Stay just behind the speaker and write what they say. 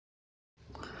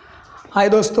Hi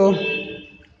दोस्तों,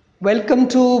 welcome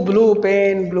to Blue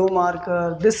Pen Blue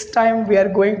Marker. This time we are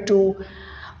going to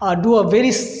do a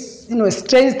very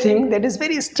strange thing. That is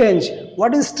very strange.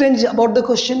 What is strange about the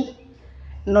question?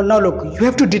 Now look, you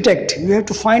have to detect. You have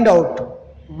to find out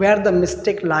where the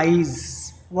mistake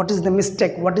lies. What is the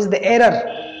mistake? What is the error?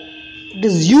 It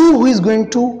is you who is going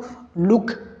to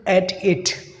look at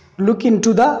it. Look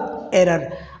into the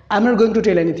error. I'm not going to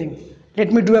tell anything.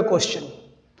 Let me do a question.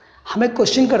 हम एक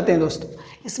question करते हैं दोस्तों,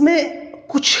 इसमें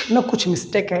कुछ ना कुछ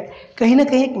mistake है, कहीं ना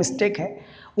कहीं एक मिस्टेक है।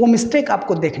 वो मिस्टेक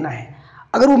आपको देखना है।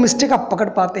 अगर वो मिस्टेक आप पकड़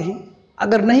पाते हैं,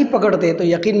 अगर नहीं पकड़ते तो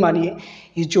यकीन मानिए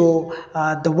ये जो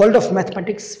the world of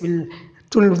mathematics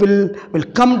will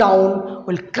come down,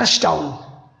 will crush down.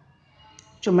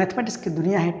 जो मैथमेटिक्स की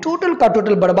दुनिया है टोटल का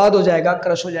टोटल बर्बाद हो जाएगा,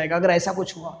 क्रश हो जाएगा अगर ऐसा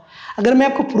कुछ हुआ। अगर मैं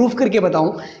आपको प्रूफ करके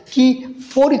बताऊं कि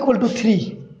 4 =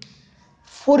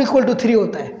 3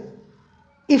 होता है,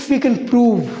 if you can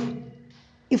prove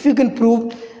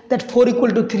that 4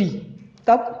 = 3,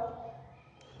 तब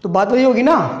तो बात वही होगी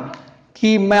ना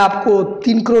कि मैं आपको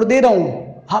 3 करोड़ दे रहा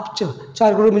हूँ, आप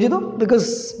 4 करोड़ मुझे दो, बिकॉज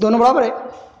दोनों बराबर है।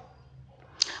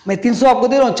 मैं 300 आपको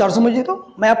दे रहा हूँ, 400 मुझे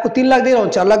दो। मैं आपको 3 लाख दे रहा हूँ,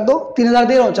 4 लाख दो। 3000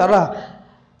 दे रहा हूँ,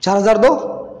 4000 दो।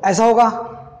 ऐसा होगा?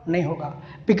 नहीं होगा।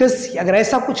 बिकॉज अगर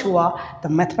ऐसा कुछ हुआ तो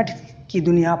मैथमेटिक्स की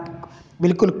दुनिया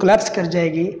बिल्कुल कोलैप्स कर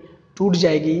जाएगी, टूट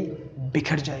जाएगी,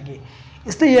 बिखर जाएगी।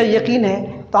 इसलिए यह यकीन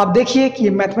है तो आप देखिए कि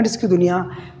मैथमेटिक्स की दुनिया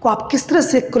को आप किस तरह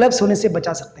से कोलैप्स होने से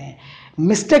बचा सकते हैं।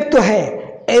 मिस्टेक तो है,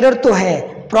 एरर तो है,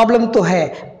 प्रॉब्लम तो है,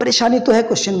 परेशानी तो है।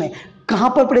 क्वेश्चन में कहाँ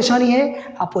पर परेशानी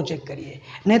है आप वो चेक करिए,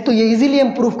 नहीं तो ये इजीली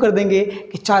हम प्रूफ कर देंगे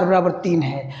कि 4 = 3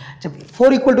 है। जब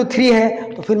 4 = 3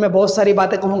 है तो फिर मैं बहुत सारी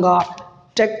बातें कहूँगा,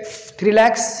 take 3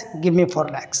 lakhs, give me 4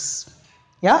 lakhs।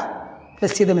 या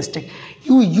let's see the mistake.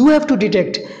 You have to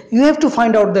detect, you have to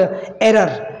find out the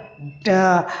error,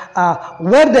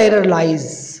 where the error lies,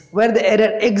 where the error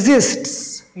exists.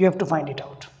 You have to find it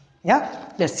out. Yeah,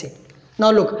 let's see. Now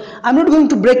look, I'm not going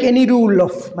to break any rule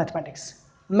of mathematics.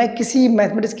 मैं किसी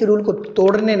mathematics के rule को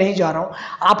तोड़ने नहीं जा रहा हूँ,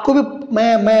 आपको भी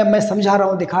मैं समझा रहा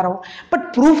हूँ, दिखा रहा हूँ।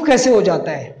 बट प्रूफ कैसे हो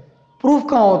जाता है, प्रूफ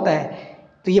कहाँ होता है,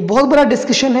 तो ये बहुत बड़ा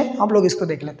डिस्कशन है। हम लोग इसको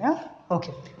देख लेते हैं।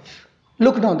 ओके,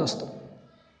 लुक नाउ दोस्तों,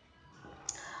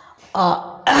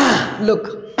 look,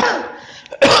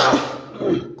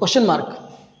 question mark,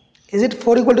 is it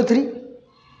 4 = 3?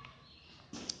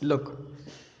 Look,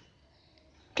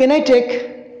 can I take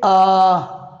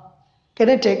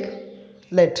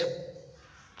let,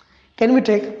 can we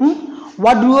take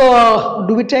what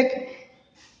do we take?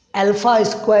 Alpha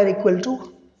square equal to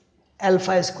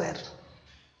alpha square.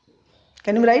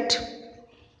 Can we write?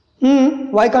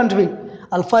 Why can't we?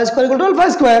 Alpha square equal to alpha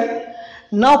square.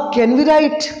 Now can we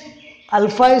write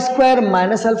alpha square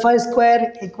minus alpha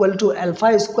square equal to alpha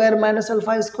square minus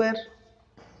alpha square?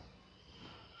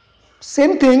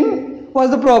 Same thing.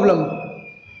 What's the problem?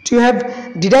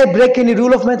 Did I break any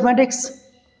rule of mathematics?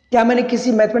 क्या मैंने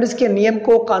किसी mathematics के नियम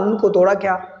को, कानून को तोड़ा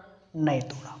क्या? नहीं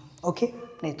तोड़ा। ओके,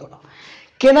 नहीं तोड़ा।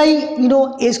 Can I,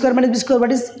 a square minus b square,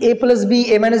 what is a plus b,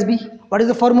 a minus b? What is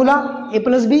the formula? A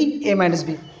plus b, a minus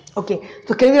b. Okay,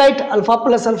 so can we write alpha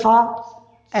plus alpha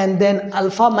and then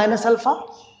alpha minus alpha?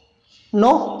 No?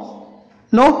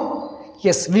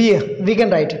 Yes, we can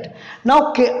write it.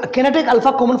 Now can I take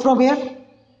alpha common from here?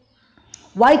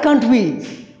 Why can't we?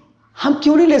 हम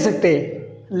क्यों नहीं ले सकते?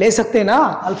 ले सकते ना,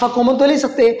 alpha common तो ले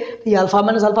सकते। ये अल्फा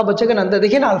माइनस अल्फा बचेगा ना अंदर,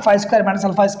 देखिए ना, alpha square minus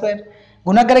alpha square,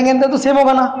 गुना करेंगे अंदर तो सेम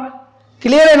होगा ना।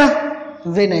 क्लियर है ना?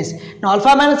 Very nice. Now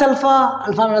alpha minus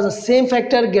the same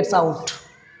factor gets out.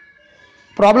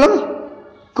 Problem?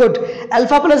 Good.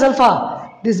 Alpha plus alpha,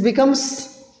 this becomes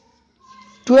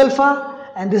 2 alpha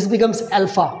and this becomes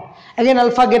alpha. Again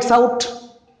alpha gets out.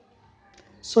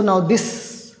 So now this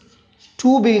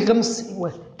 2 becomes,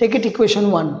 take it equation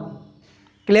 1.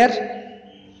 Clear?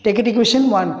 Take it equation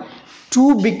 1.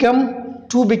 2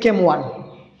 became 1.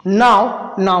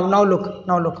 Now look.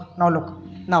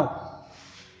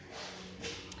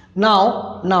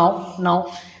 Now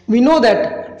we know that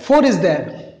 4 is there.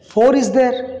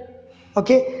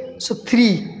 Okay, so 3.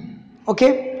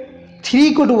 Okay, 3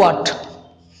 equal to what?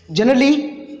 Generally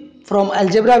from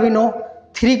algebra we know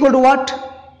 3 equal to what?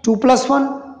 2 plus 1.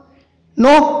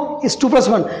 No, it's 2 plus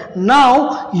 1.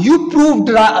 Now you proved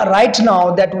right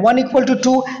now that 1 equal to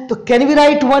 2. So can we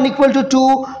write 1 equal to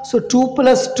 2? So 2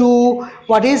 plus 2,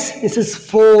 what is? This is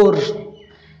 4.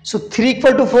 So 3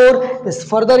 equal to 4. This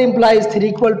further implies 3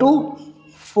 equal to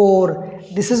 4.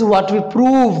 This is what we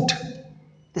proved.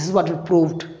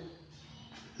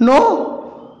 No?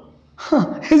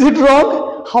 Is it wrong?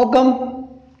 How come?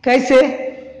 कैसे?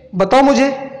 बताओ मुझे।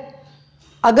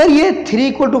 अगर ये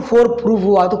 3 = 4 prove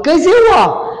हुआ तो कैसे हुआ?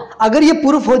 अगर ये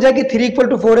प्रूफ हो जाए कि 3 इक्वल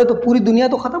टू 4 है तो पूरी दुनिया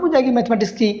तो खत्म हो जाएगी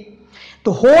मैथमेटिक्स की,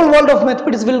 तो whole world of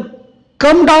mathematics will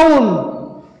come down.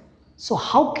 So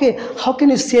how can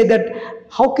you say that?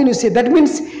 How can you say that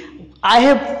means I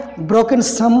have broken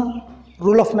some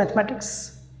rule of mathematics?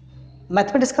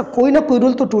 Mathematics का कोई ना कोई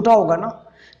रूल तो टूटा होगा ना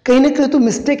कहीं तो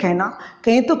मिस्टेक है ना,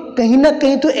 कहीं ना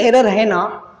कहीं तो एरर है ना.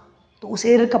 तो उस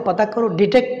एरर का पता करो,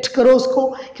 डिटेक्ट करो उसको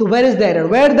कि where is the error,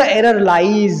 where the error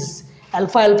lies.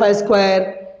 Alpha square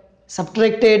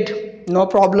subtracted, no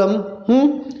problem.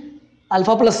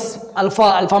 Alpha plus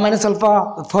alpha minus alpha,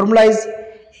 formula is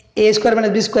a square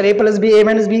minus b square, a plus b, a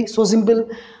minus b, so simple.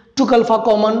 Took alpha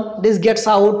common, this gets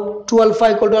out, 2 alpha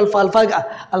equal to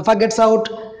alpha gets out,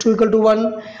 2 equal to 1.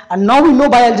 And now we know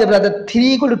by algebra that 3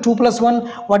 equal to 2 plus 1,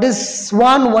 what is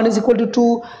 1? 1 is equal to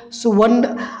 2, so 1,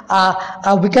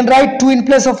 we can write 2 in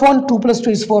place of 1, 2 plus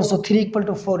 2 is 4, so 3 equal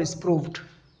to 4 is proved.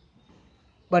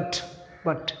 But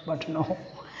no,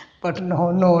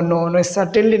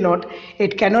 certainly not.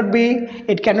 It cannot be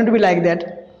like that.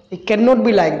 It cannot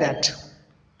be like that.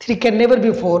 3 can never be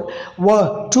 4,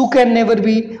 2 can never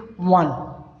be 1.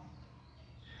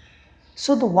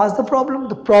 So what's the problem?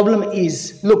 The problem is,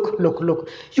 look,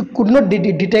 you could not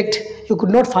detect, you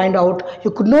could not find out, you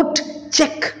could not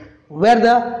check where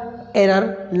the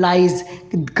error lies.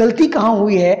 गलती कहाँ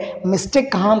हुई है,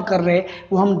 mistake कहाँ हम कर रहे हैं,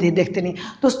 वो हम देखते नहीं.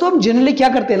 दोस्तों हम जनरली क्या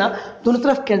करते हैं ना, दोनों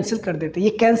तरफ कैंसिल कर देते हैं.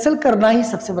 ये कैंसिल करना ही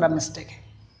सबसे बड़ा मिस्टेक है.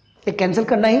 ये कैंसिल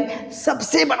करना ही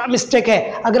सबसे बड़ा मिस्टेक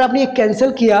है. अगर आपने ये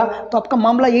कैंसिल किया तो आपका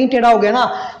मामला यही टेढ़ा हो गया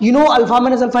ना. You know alpha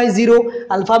minus alpha is 0,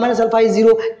 alpha minus alpha is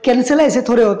 0. Cancel ऐसे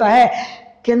थोड़े होता है.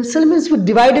 Cancel means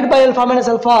divided by alpha minus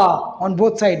alpha on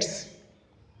both sides.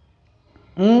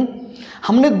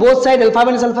 हमने both side alpha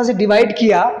minus alpha से डिवाइड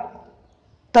किया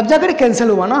तब जाकर कैंसिल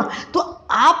हुआ ना. तो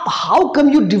आप how come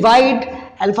you divide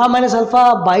alpha minus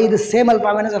alpha by the same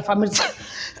alpha minus alpha means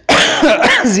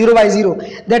 0 by 0.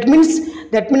 That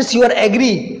means you are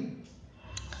agreeing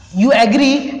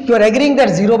that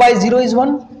 0 by 0 is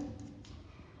 1.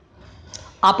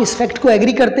 आप इस फैक्ट को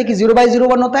एग्री करते कि 0 by 0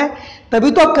 1 होता है,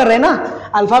 तभी तो आप कर रहे हैं ना.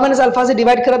 अल्फा माइनस अल्फा से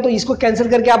डिवाइड करा तो इसको कैंसिल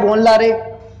करके आप 1 ला रहे.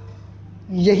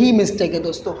 यही मिस्टेक है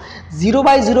दोस्तों. 0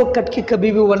 by 0 कट के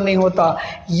कभी भी 1 नहीं होता.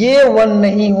 ये 1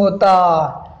 नहीं होता,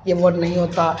 ये 1 नहीं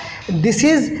होता. This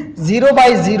is 0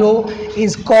 by 0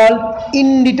 is called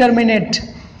indeterminate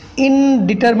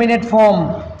form.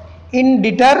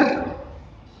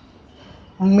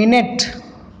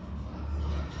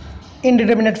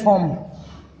 Indeterminate form.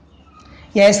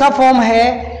 यह ऐसा फॉर्म है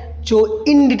जो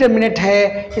इनडिटर्मिनेट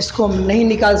है. इसको हम नहीं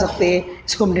निकाल सकते,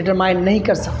 इसको हम डिटरमाइन नहीं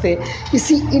कर सकते.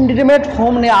 इसी इनडिटर्मिनेट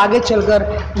फॉर्म ने आगे चलकर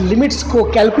लिमिट्स को,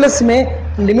 कैलकुलस में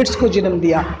लिमिट्स को जन्म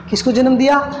दिया. किसको जन्म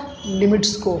दिया?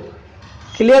 लिमिट्स को.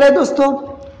 क्लियर है दोस्तों?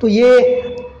 तो ये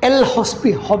एल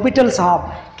हॉस्पिटल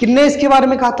साहब, किसने इसके बारे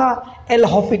में कहा था? एल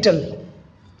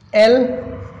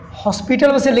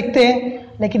हॉस्पिटल वैसे लिखते हैं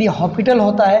लेकिन ये हॉस्पिटल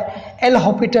होता है, एल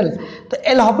हॉस्पिटल. तो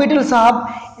एल हॉस्पिटल साहब,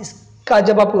 इसका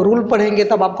जब आप रूल पढ़ेंगे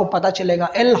तब आपको पता चलेगा.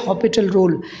 L hospital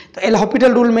rule. तो एल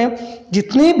हॉस्पिटल रूल में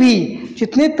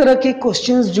जितने तरह के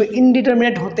क्वेश्चंस जो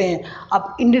इनडिटर्मिनेट होते हैं,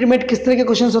 अब इनडिटर्मिनेट किस तरह के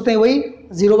क्वेश्चंस होते हैं? वही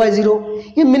 0 by 0.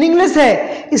 ये मीनिंगलेस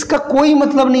है, इसका कोई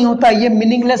मतलब नहीं होता. ये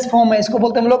मीनिंगलेस फॉर्म है, इसको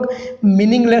बोलते हैं हम लोग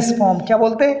मीनिंगलेस फॉर्म. क्या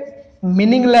बोलते हैं?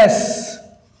 मीनिंगलेस.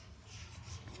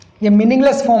 ये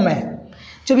मीनिंगलेस फॉर्म है.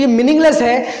 जब ये मीनिंगलेस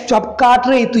है, जो आप काट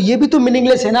रहे हैं तो ये भी तो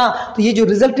मीनिंगलेस है ना. तो ये जो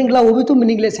रिजल्ट निकला वो भी तो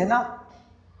मीनिंगलेस है ना.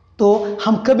 तो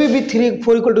हम कभी भी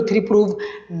 4 इक्वल टू 3 प्रूव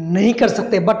नहीं कर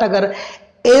सकते. बट अगर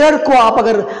एरर को आप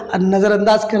अगर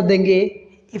नजरअंदाज कर देंगे,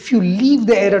 if you leave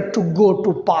the error to go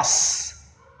to pass,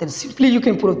 then simply you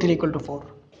can prove 3 equal to 4.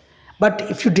 But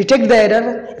if you detect the error,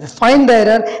 if you find the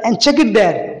error and check it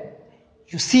there,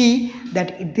 you see that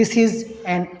this is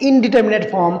an indeterminate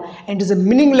form and it is a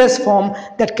meaningless form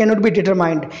that cannot be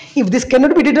determined. If this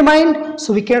cannot be determined,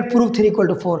 so we cannot prove 3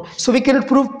 equal to 4. So we cannot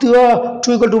prove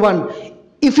 2 equal to 1.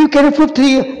 If you cannot prove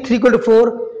 3 equal to 4,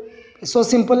 it's so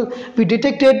simple. We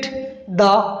detected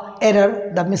the error,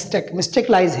 the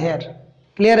mistake lies here.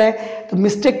 Clear है? तो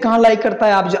mistake कहाँ लाई करता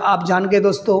है आप जान गए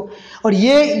दोस्तों. और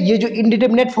ये जो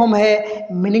इनडिटर्मिनेट फॉर्म है,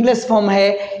 मीनिंगलेस फॉर्म है,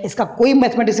 इसका कोई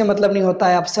मैथमेटिक्स से मतलब नहीं होता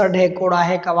है. अपसर्ड है, कोड़ा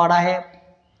है, कवाड़ा है,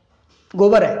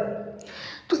 गोबर है.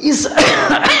 तो इस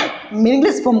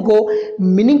मीनिंगलेस फॉर्म को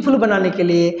मीनिंगफुल बनाने के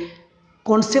लिए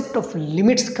कॉन्सेप्ट ऑफ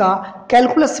लिमिट्स का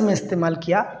कैलकुलस में इस्तेमाल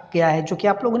किया गया है, जो कि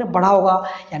आप लोगों ने पढ़ा होगा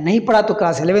या नहीं पढ़ा तो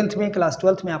क्लास 11th में, क्लास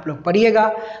 12th में आप लोग पढ़िएगा.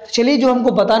 तो चलिए, जो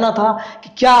हमको बताना था कि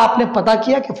क्या आपने पता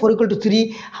किया कि 4 इक्वल टू 3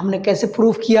 हमने कैसे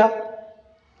प्रूव किया.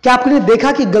 क्या आपने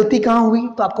देखा कि गलती कहाँ हुई?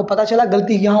 तो आपको पता चला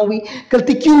गलती यहाँ हुई.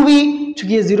 गलती क्यों हुई?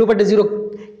 क्योंकि ये 0 बटे 0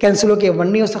 कैंसिल होके 1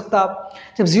 नहीं हो सकता।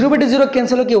 जब 0 बटे 0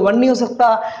 कैंसिल होके 1 नहीं हो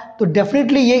सकता तो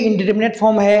डेफिनेटली ये इंडिटरमिनेट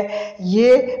फॉर्म है,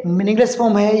 ये मीनिंगलेस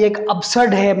फॉर्म है, ये एक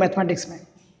अब्सर्ड है मैथमेटिक्स में।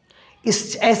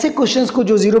 इस ऐसे क्वेश्चंस को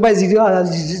जो 0 बाय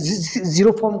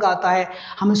 0 फॉर्म का आता है,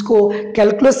 हम इसको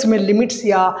कैलकुलस में लिमिट्स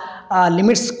या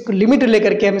लिमिट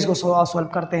लेकर के हम इसको सॉल्व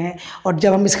करते हैं, और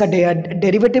जब हम इसका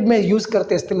डेरिवेटिव में यूज़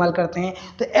करते हैं, इस्तेमाल करते हैं,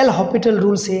 तो एल हॉपिटल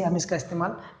रूल से हम इसका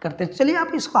इस्तेमाल करते हैं। चलिए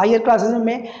आप इसको हायर क्लासेस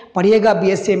में पढ़िएगा,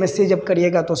 बीएससी एमएससी जब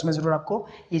करिएगा तो उसमें ज़रूर आपको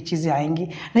ये चीज़ें आएंगी।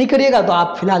 नहीं करिएगा तो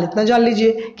आप फिलहाल इतना जान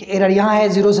लीजिए कि एरर यहाँ है,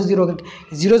 0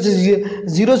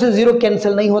 से 0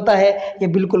 कैंसिल नहीं होता है, ये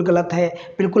बिल्कुल गलत है,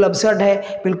 बिल्कुल अब्सर्ड है,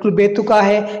 बिल्कुल बेतुका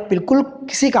है, बिल्कुल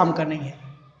किसी काम का नहीं है।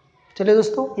 चलिए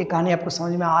दोस्तों, ये कहानी आपको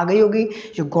समझ में आ गई होगी।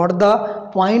 You got the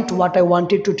point what I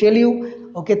wanted to tell you.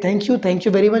 Okay, thank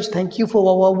you very much, thank you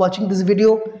for watching this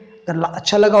video. अगर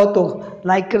अच्छा लगा हो तो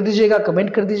लाइक कर दीजिएगा,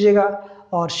 कमेंट कर दीजिएगा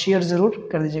और शेयर ज़रूर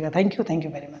कर दीजिएगा। Thank you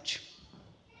very much.